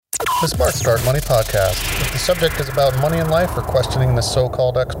The Smart Start Money Podcast. If the subject is about money in life or questioning the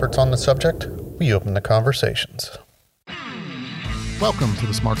so-called experts on the subject, we open the conversations. Welcome to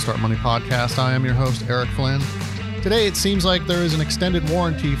the Smart Start Money Podcast. I am your host, Eric Flynn. Today, it seems like there is an extended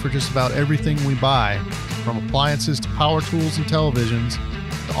warranty for just about everything we buy. From appliances to power tools and televisions,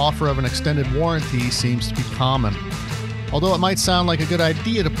 the offer of an extended warranty seems to be common. Although it might sound like a good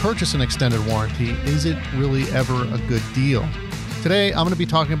idea to purchase an extended warranty, is it really ever a good deal? Today, I'm going to be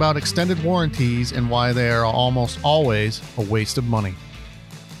talking about extended warranties and why they are almost always a waste of money.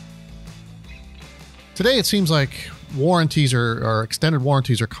 Today, it seems like warranties or extended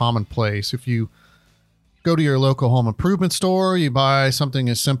warranties are commonplace. If you go to your local home improvement store, you buy something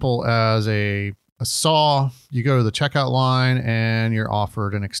as simple as a saw, you go to the checkout line, and you're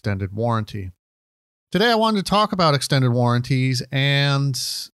offered an extended warranty. Today, I wanted to talk about extended warranties and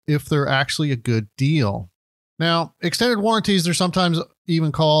if they're actually a good deal. Now, extended warranties, they're sometimes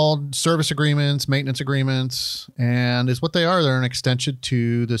even called service agreements, maintenance agreements, and is what they are. They're an extension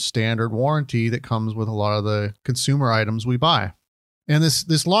to the standard warranty that comes with a lot of the consumer items we buy. And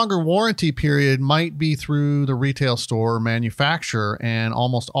this longer warranty period might be through the retail store or manufacturer, and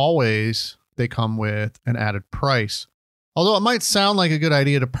almost always they come with an added price. Although it might sound like a good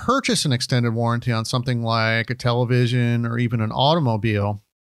idea to purchase an extended warranty on something like a television or even an automobile,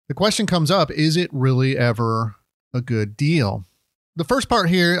 the question comes up, is it really ever a good deal? The first part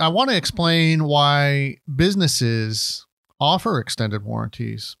here, I want to explain why businesses offer extended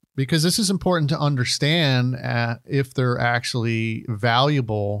warranties, because this is important to understand if they're actually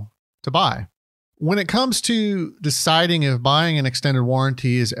valuable to buy. When it comes to deciding if buying an extended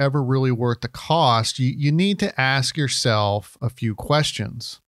warranty is ever really worth the cost, you need to ask yourself a few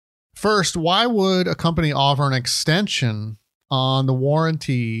questions. First, why would a company offer an extension on the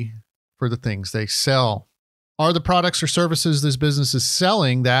warranty for the things they sell? Are the products or services this business is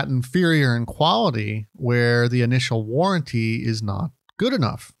selling that inferior in quality where the initial warranty is not good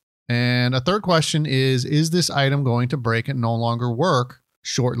enough? And a third question is this item going to break and no longer work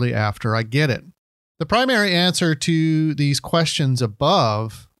shortly after I get it? The primary answer to these questions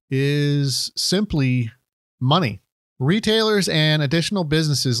above is simply money. Retailers and additional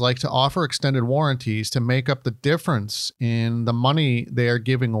businesses like to offer extended warranties to make up the difference in the money they are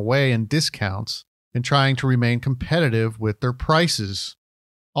giving away in discounts and trying to remain competitive with their prices.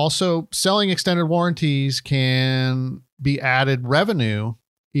 Also, selling extended warranties can be added revenue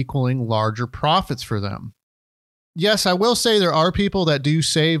equaling larger profits for them. Yes, I will say there are people that do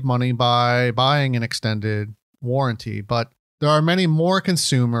save money by buying an extended warranty, but there are many more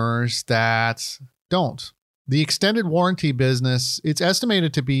consumers that don't. The extended warranty business, it's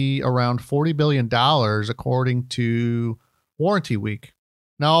estimated to be around $40 billion according to Warranty Week.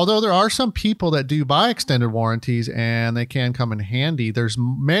 Now, although there are some people that do buy extended warranties and they can come in handy, there's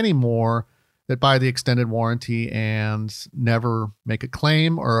many more that buy the extended warranty and never make a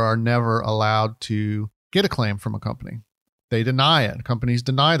claim or are never allowed to get a claim from a company. They deny it. Companies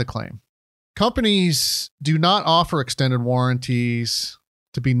deny the claim. Companies do not offer extended warranties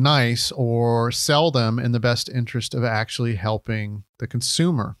to be nice or sell them in the best interest of actually helping the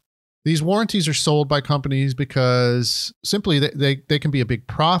consumer. These warranties are sold by companies because simply they can be a big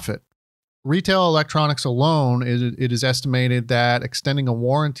profit. Retail electronics alone, it is estimated that extending a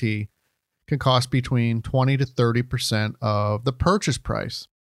warranty can cost between 20 to 30% of the purchase price.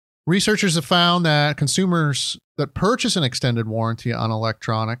 Researchers have found that consumers that purchase an extended warranty on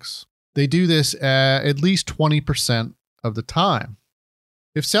electronics, they do this at least 20% of the time.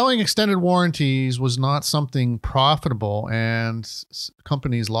 If selling extended warranties was not something profitable and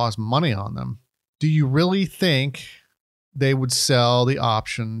companies lost money on them, do you really think they would sell the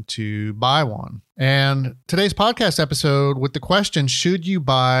option to buy one? And today's podcast episode with the question, should you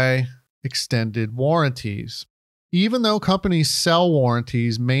buy extended warranties? Even though companies sell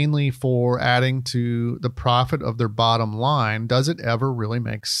warranties mainly for adding to the profit of their bottom line, does it ever really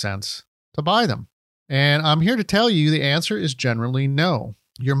make sense to buy them? And I'm here to tell you the answer is generally no.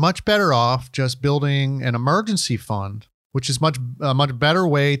 You're much better off just building an emergency fund, which is a much better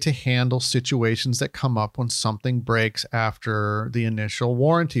way to handle situations that come up when something breaks after the initial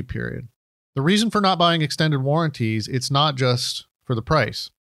warranty period. The reason for not buying extended warranties, it's not just for the price.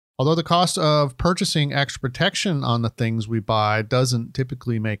 Although the cost of purchasing extra protection on the things we buy doesn't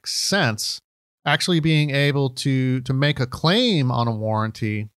typically make sense, actually being able to make a claim on a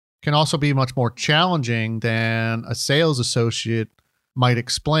warranty can also be much more challenging than a sales associate might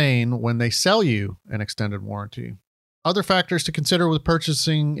explain when they sell you an extended warranty. Other factors to consider with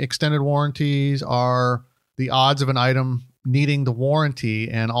purchasing extended warranties are the odds of an item needing the warranty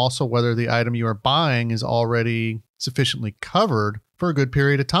and also whether the item you are buying is already sufficiently covered for a good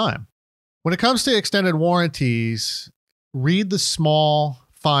period of time. When it comes to extended warranties, read the small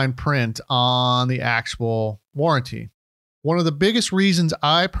fine print on the actual warranty. One of the biggest reasons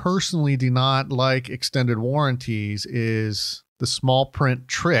I personally do not like extended warranties is the small print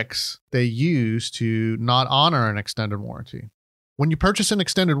tricks they use to not honor an extended warranty. When you purchase an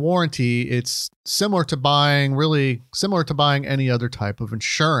extended warranty, it's similar to buying any other type of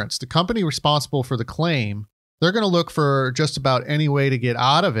insurance. The company responsible for the claim, they're going to look for just about any way to get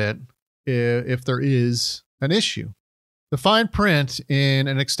out of it if there is an issue. The fine print in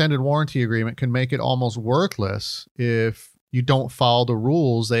an extended warranty agreement can make it almost worthless if you don't follow the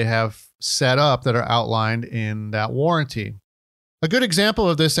rules they have set up that are outlined in that warranty. A good example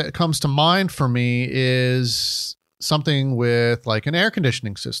of this that comes to mind for me is something with like an air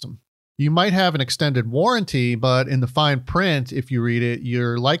conditioning system. You might have an extended warranty, but in the fine print, if you read it,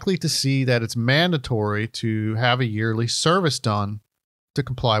 you're likely to see that it's mandatory to have a yearly service done to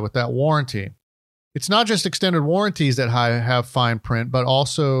comply with that warranty. It's not just extended warranties that have fine print, but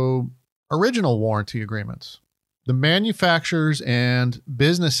also original warranty agreements. The manufacturers and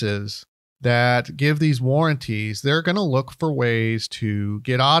businesses that give these warranties, they're going to look for ways to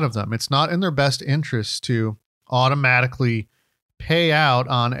get out of them. It's not in their best interest to automatically pay out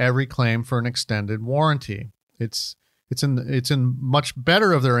on every claim for an extended warranty. It's in much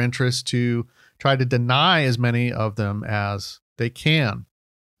better of their interest to try to deny as many of them as they can.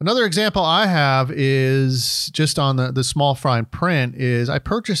 Another example I have is just on the small fine print is I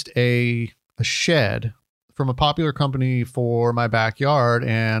purchased a shed from a popular company for my backyard,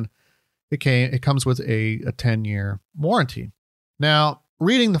 and it comes with a 10-year warranty. Now,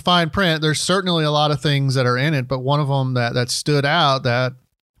 reading the fine print, there's certainly a lot of things that are in it, but one of them that stood out that,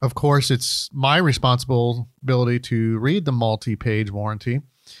 of course, it's my responsibility to read the multi-page warranty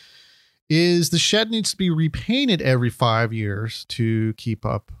is the shed needs to be repainted every 5 years to keep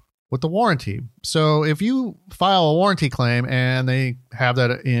up with the warranty. So if you file a warranty claim and they have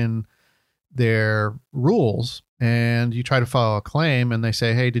that in their rules and you try to file a claim and they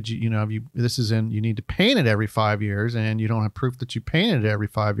say, hey, you need to paint it every 5 years and you don't have proof that you painted it every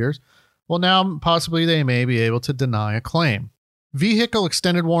 5 years. Well, now possibly they may be able to deny a claim. Vehicle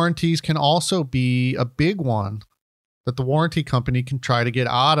extended warranties can also be a big one that the warranty company can try to get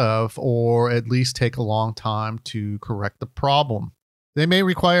out of, or at least take a long time to correct the problem. They may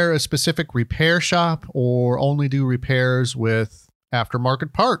require a specific repair shop or only do repairs with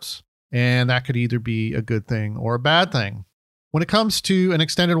aftermarket parts, and that could either be a good thing or a bad thing. When it comes to an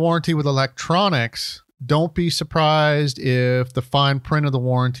extended warranty with electronics, don't be surprised if the fine print of the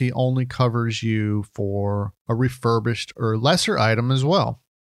warranty only covers you for a refurbished or lesser item as well.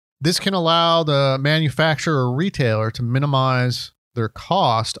 This can allow the manufacturer or retailer to minimize their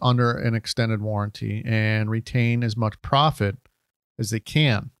cost under an extended warranty and retain as much profit as they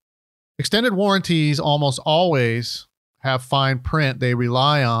can. Extended warranties almost always have fine print they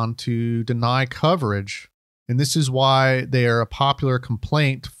rely on to deny coverage, and this is why they are a popular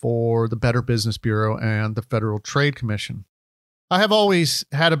complaint for the Better Business Bureau and the Federal Trade Commission. I have always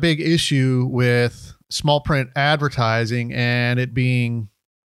had a big issue with small print advertising and it being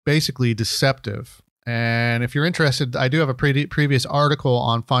basically deceptive. And if you're interested, I do have a previous article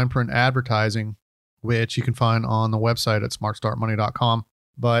on fine print advertising, which you can find on the website at smartstartmoney.com.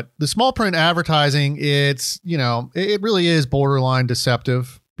 But the small print advertising, it really is borderline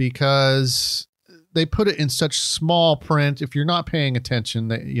deceptive because they put it in such small print. If you're not paying attention,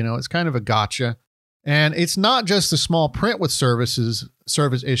 that it's kind of a gotcha. And it's not just the small print with service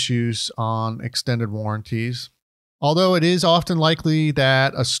issues on extended warranties. Although it is often likely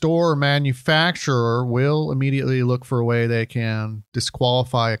that a store or manufacturer will immediately look for a way they can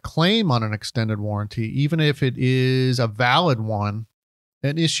disqualify a claim on an extended warranty, even if it is a valid one,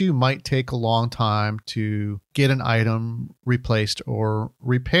 an issue might take a long time to get an item replaced or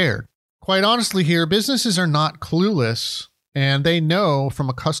repaired. Quite honestly here, businesses are not clueless, and they know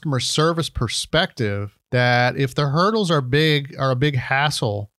from a customer service perspective that if the hurdles are a big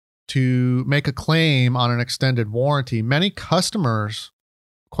hassle to make a claim on an extended warranty, many customers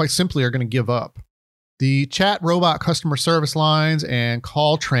quite simply are going to give up. The chat robot customer service lines and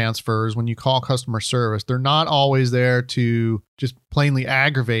call transfers, when you call customer service, they're not always there to just plainly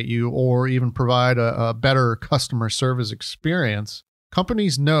aggravate you or even provide a better customer service experience.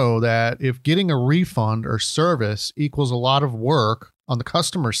 Companies know that if getting a refund or service equals a lot of work on the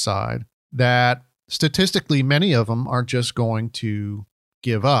customer side, that statistically many of them are just going to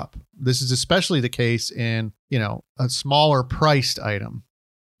give up. This is especially the case in, a smaller priced item.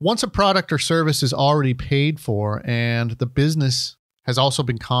 Once a product or service is already paid for and the business has also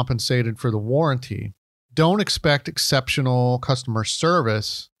been compensated for the warranty, Don't expect exceptional customer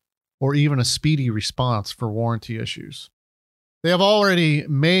service or even a speedy response for warranty issues. They have already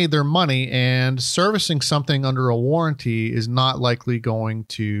made their money, and servicing something under a warranty is not likely going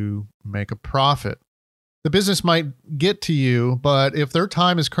to make a profit. The business might get to you, but if their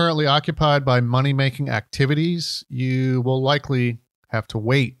time is currently occupied by money-making activities, you will likely have to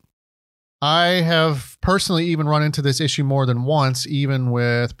wait. I have personally even run into this issue more than once, even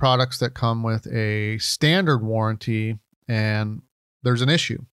with products that come with a standard warranty, and there's an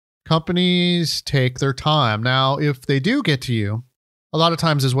issue. Companies take their time. Now, if they do get to you, a lot of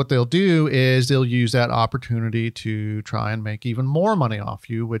times is what they'll do is they'll use that opportunity to try and make even more money off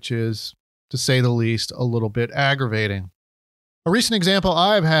you, which is, to say the least, a little bit aggravating. A recent example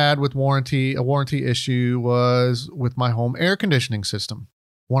I've had with a warranty issue was with my home air conditioning system.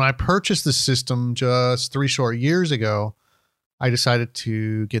 When I purchased the system just 3 short years ago, I decided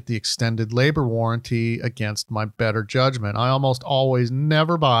to get the extended labor warranty against my better judgment. I almost always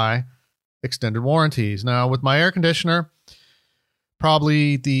never buy extended warranties. Now, with my air conditioner,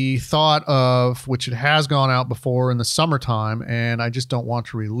 probably the thought of, which it has gone out before in the summertime, and I just don't want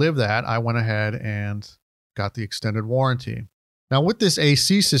to relive that, I went ahead and got the extended warranty. Now, with this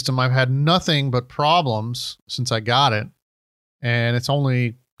AC system, I've had nothing but problems since I got it, and it's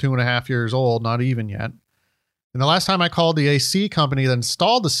only 2.5 years old, not even yet. And the last time I called the AC company that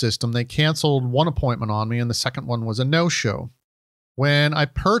installed the system, they canceled one appointment on me, and the second one was a no-show. When I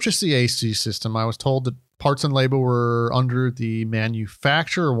purchased the AC system, I was told that parts and labor were under the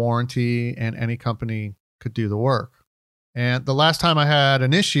manufacturer warranty and any company could do the work. And the last time I had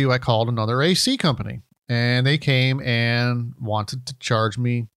an issue, I called another AC company, and they came and wanted to charge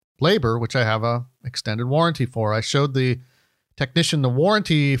me labor, which I have a extended warranty for. I showed the technician the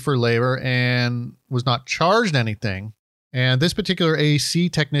warranty for labor and was not charged anything. And this particular AC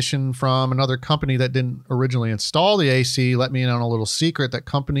technician from another company that didn't originally install the AC let me in on a little secret that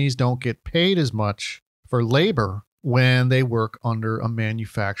companies don't get paid as much for labor when they work under a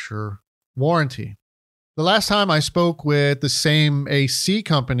manufacturer warranty. The last time I spoke with the same AC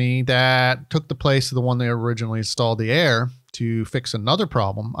company that took the place of the one they originally installed the air to fix another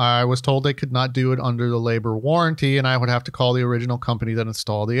problem, I was told they could not do it under the labor warranty, and I would have to call the original company that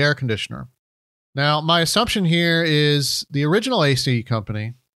installed the air conditioner. Now, my assumption here is the original AC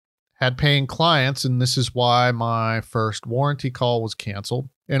company had paying clients, and this is why my first warranty call was canceled,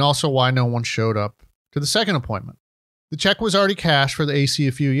 and also why no one showed up to the second appointment. The check was already cashed for the AC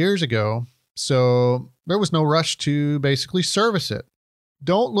a few years ago, so there was no rush to basically service it.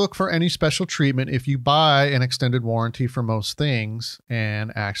 Don't look for any special treatment if you buy an extended warranty for most things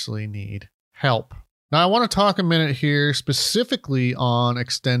and actually need help. Now, I want to talk a minute here specifically on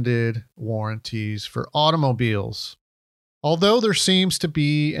extended warranties for automobiles. Although there seems to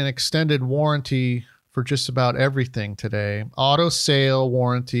be an extended warranty for just about everything today, auto sale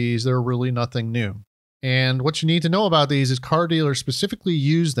warranties, they're really nothing new. And what you need to know about these is car dealers specifically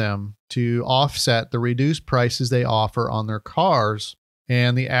use them to offset the reduced prices they offer on their cars.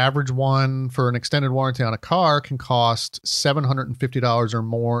 And the average one for an extended warranty on a car can cost $750 or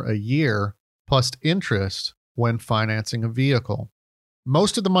more a year, plus interest when financing a vehicle.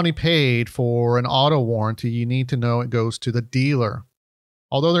 Most of the money paid for an auto warranty, you need to know it goes to the dealer.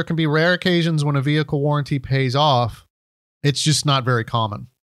 Although there can be rare occasions when a vehicle warranty pays off, it's just not very common.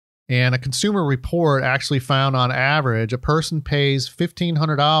 And a Consumer Report actually found on average a person pays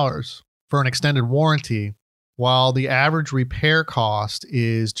 $1,500 for an extended warranty, while the average repair cost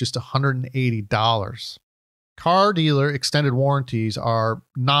is just $180. Car dealer extended warranties are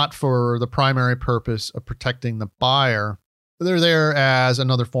not for the primary purpose of protecting the buyer. They're there as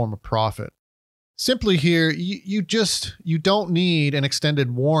another form of profit. Simply here, you don't need an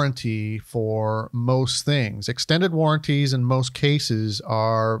extended warranty for most things. Extended warranties in most cases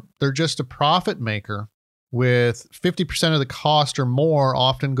they're just a profit maker, with 50% of the cost or more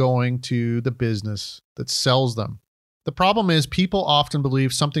often going to the business that sells them. The problem is people often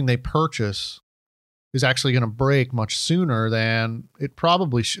believe something they purchase is actually going to break much sooner than it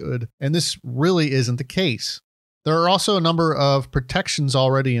probably should, and this really isn't the case. There are also a number of protections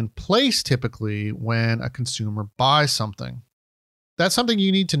already in place typically when a consumer buys something. That's something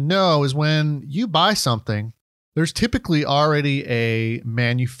you need to know is when you buy something, there's typically already a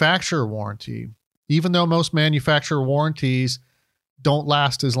manufacturer warranty. Even though most manufacturer warranties don't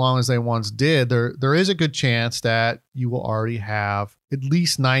last as long as they once did, there is a good chance that you will already have at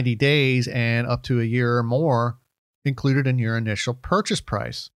least 90 days and up to a year or more included in your initial purchase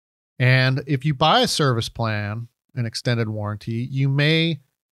price. And if you buy a service plan, an extended warranty, you may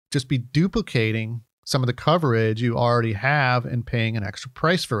just be duplicating some of the coverage you already have and paying an extra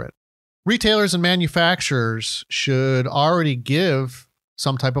price for it. Retailers and manufacturers should already give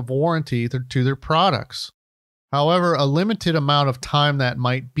some type of warranty to their products. However, a limited amount of time that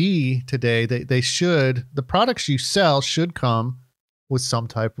might be today, the products you sell should come with some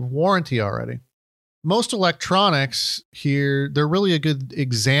type of warranty already. Most electronics here, they're really a good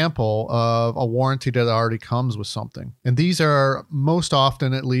example of a warranty that already comes with something. And these are most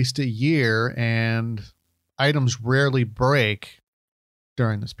often at least a year, and items rarely break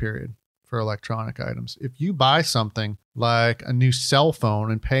during this period for electronic items. If you buy something like a new cell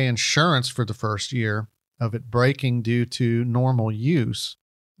phone and pay insurance for the first year of it breaking due to normal use,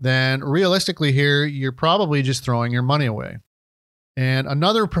 then realistically here, you're probably just throwing your money away. And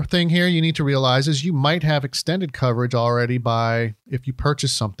another thing here you need to realize is you might have extended coverage already if you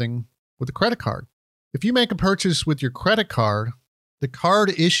purchase something with a credit card. If you make a purchase with your credit card, the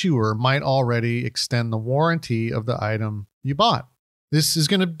card issuer might already extend the warranty of the item you bought. This is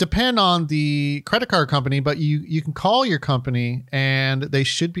going to depend on the credit card company, but you can call your company and they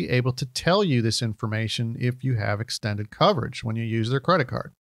should be able to tell you this information if you have extended coverage when you use their credit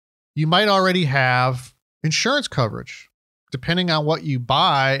card. You might already have insurance coverage. Depending on what you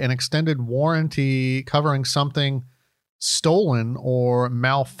buy, an extended warranty covering something stolen or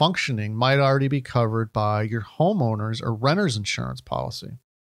malfunctioning might already be covered by your homeowner's or renter's insurance policy.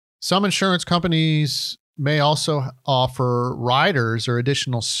 Some insurance companies may also offer riders or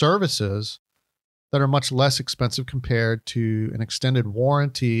additional services that are much less expensive compared to an extended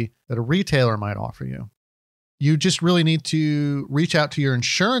warranty that a retailer might offer you. You just really need to reach out to your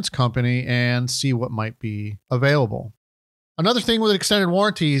insurance company and see what might be available. Another thing with extended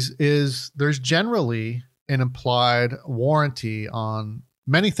warranties is there's generally an implied warranty on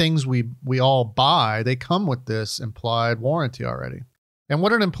many things we all buy. They come with this implied warranty already. And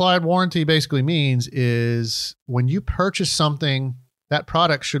what an implied warranty basically means is when you purchase something, that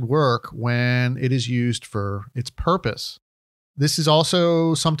product should work when it is used for its purpose. This is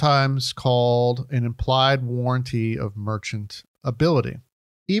also sometimes called an implied warranty of merchantability.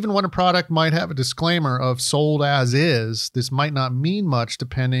 Even when a product might have a disclaimer of sold as is, this might not mean much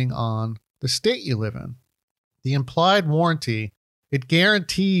depending on the state you live in. The implied warranty, it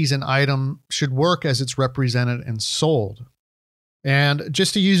guarantees an item should work as it's represented and sold. And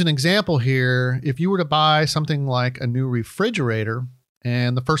just to use an example here, if you were to buy something like a new refrigerator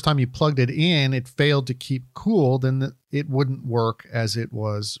and the first time you plugged it in, it failed to keep cool, then it wouldn't work as it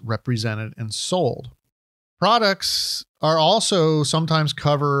was represented and sold. Products are also sometimes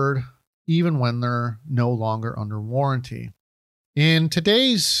covered even when they're no longer under warranty. In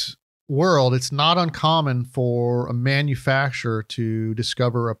today's world, it's not uncommon for a manufacturer to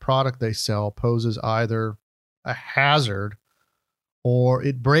discover a product they sell poses either a hazard or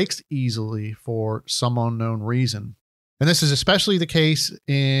it breaks easily for some unknown reason. And this is especially the case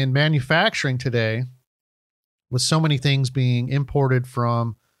in manufacturing today, with so many things being imported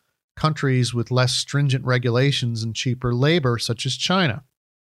from countries with less stringent regulations and cheaper labor, such as China.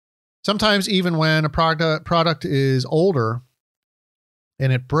 Sometimes even when a product is older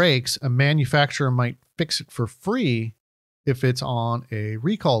and it breaks, a manufacturer might fix it for free if it's on a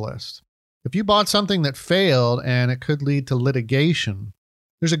recall list. If you bought something that failed and it could lead to litigation,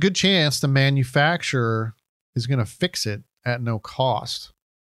 there's a good chance the manufacturer is going to fix it at no cost.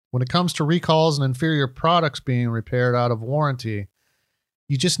 When it comes to recalls and inferior products being repaired out of warranty,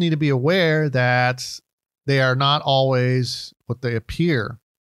 you just need to be aware that they are not always what they appear.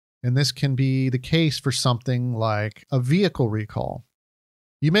 And this can be the case for something like a vehicle recall.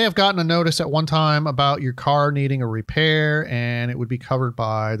 You may have gotten a notice at one time about your car needing a repair and it would be covered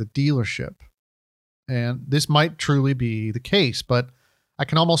by the dealership. And this might truly be the case, but I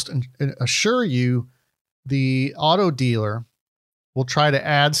can almost assure you the auto dealer will try to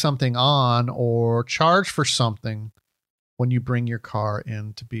add something on or charge for something when you bring your car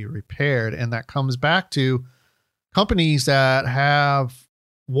in to be repaired. And that comes back to companies that have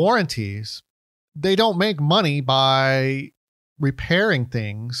warranties. They don't make money by repairing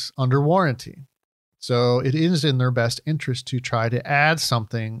things under warranty. So it is in their best interest to try to add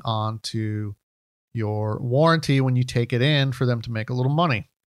something onto your warranty when you take it in for them to make a little money.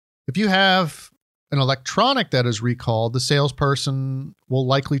 If you have an electronic that is recalled, the salesperson will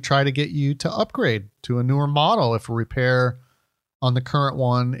likely try to get you to upgrade to a newer model if a repair on the current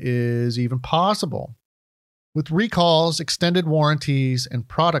one is even possible. With recalls, extended warranties, and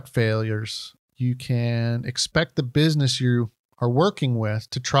product failures, you can expect the business you are working with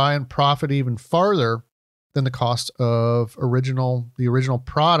to try and profit even farther than the cost of the original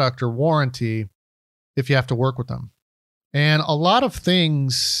product or warranty if you have to work with them. And a lot of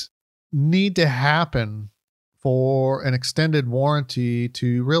things need to happen for an extended warranty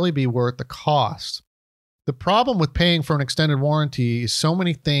to really be worth the cost. The problem with paying for an extended warranty is so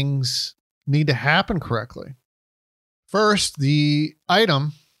many things need to happen correctly. First, the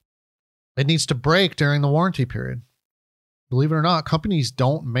item, it needs to break during the warranty period. Believe it or not, companies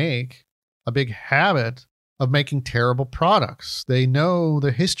don't make a big habit of making terrible products. They know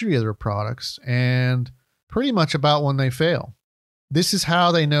the history of their products and pretty much about when they fail. This is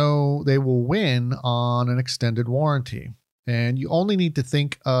how they know they will win on an extended warranty. And you only need to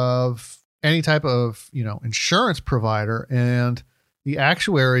think of any type of, insurance provider and the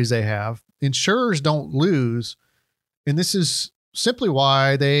actuaries they have. Insurers don't lose. And this is simply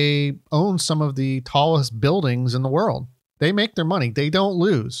why they own some of the tallest buildings in the world. They make their money. They don't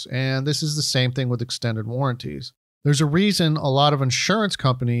lose. And this is the same thing with extended warranties. There's a reason a lot of insurance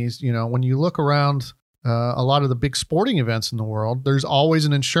companies, when you look around a lot of the big sporting events in the world, there's always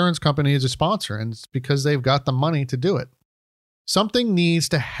an insurance company as a sponsor, and it's because they've got the money to do it. Something needs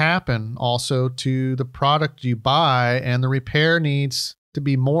to happen also to the product you buy, and the repair needs to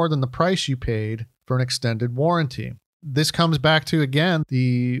be more than the price you paid for an extended warranty. This comes back to, again,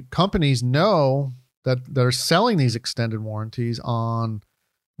 the companies know that are selling these extended warranties on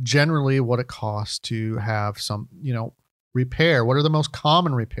generally what it costs to have some, repair. What are the most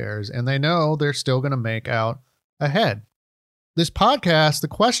common repairs? And they know they're still going to make out ahead. This podcast, the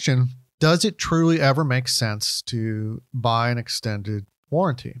question, does it truly ever make sense to buy an extended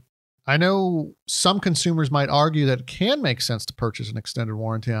warranty? I know some consumers might argue that it can make sense to purchase an extended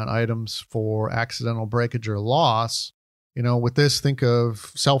warranty on items for accidental breakage or loss. With this, think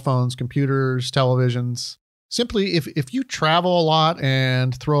of cell phones, computers, televisions. Simply, if you travel a lot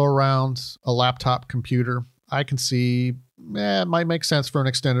and throw around a laptop computer, I can see it might make sense for an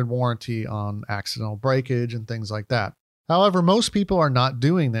extended warranty on accidental breakage and things like that. However, most people are not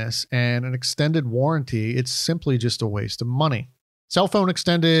doing this, and an extended warranty, it's simply just a waste of money. Cell phone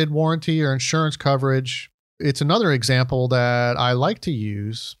extended warranty or insurance coverage, it's another example that I like to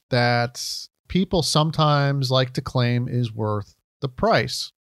use that people sometimes like to claim is worth the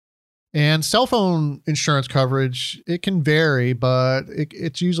price. And cell phone insurance coverage, it can vary, but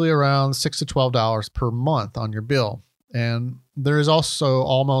it's usually around $6 to $12 per month on your bill. And there is also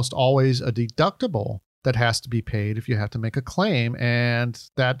almost always a deductible that has to be paid if you have to make a claim. And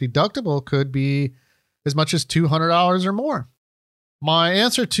that deductible could be as much as $200 or more. My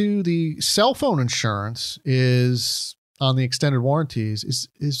answer to the cell phone insurance is on the extended warranties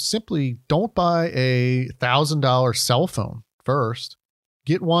is simply don't buy a $1,000 cell phone first.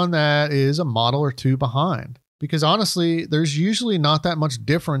 Get one that is a model or two behind, because honestly, there's usually not that much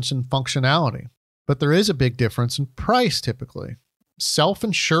difference in functionality, but there is a big difference in price typically.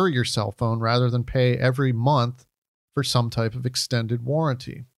 Self-insure your cell phone rather than pay every month for some type of extended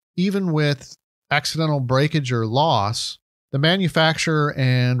warranty. Even with accidental breakage or loss, the manufacturer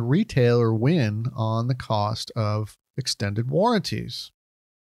and retailer win on the cost of extended warranties.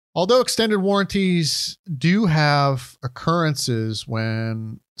 Although extended warranties do have occurrences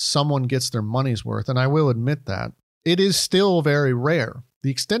when someone gets their money's worth, and I will admit that, it is still very rare.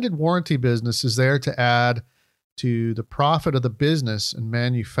 The extended warranty business is there to add to the profit of the business and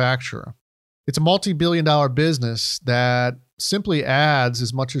manufacturer. It's a multi-billion-dollar business that simply adds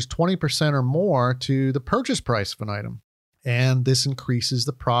as much as 20% or more to the purchase price of an item, and this increases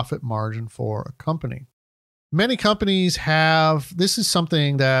the profit margin for a company. Many companies have, this is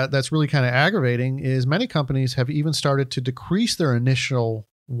something that's really kind of aggravating, is many companies have even started to decrease their initial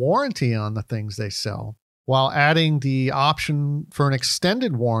warranty on the things they sell while adding the option for an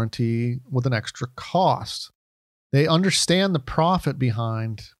extended warranty with an extra cost. They understand the profit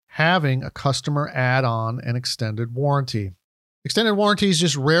behind having a customer add on an extended warranty. Extended warranties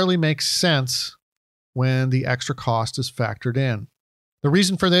just rarely make sense when the extra cost is factored in. The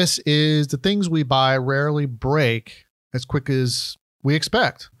reason for this is the things we buy rarely break as quick as we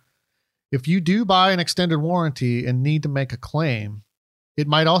expect. If you do buy an extended warranty and need to make a claim, it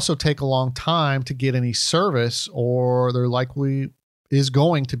might also take a long time to get any service, or there likely is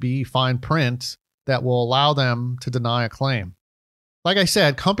going to be fine print that will allow them to deny a claim. Like I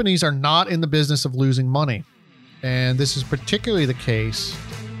said, companies are not in the business of losing money, and this is particularly the case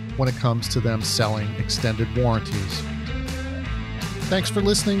when it comes to them selling extended warranties. Thanks for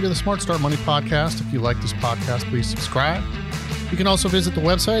listening to the Smart Start Money podcast. If you like this podcast, please subscribe. You can also visit the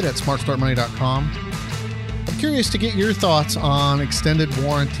website at smartstartmoney.com. I'm curious to get your thoughts on extended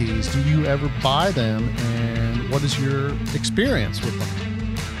warranties. Do you ever buy them, and what is your experience with them?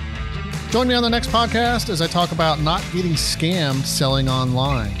 Join me on the next podcast as I talk about not getting scammed selling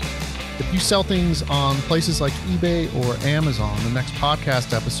online. If you sell things on places like eBay or Amazon, the next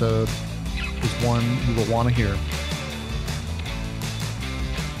podcast episode is one you will want to hear.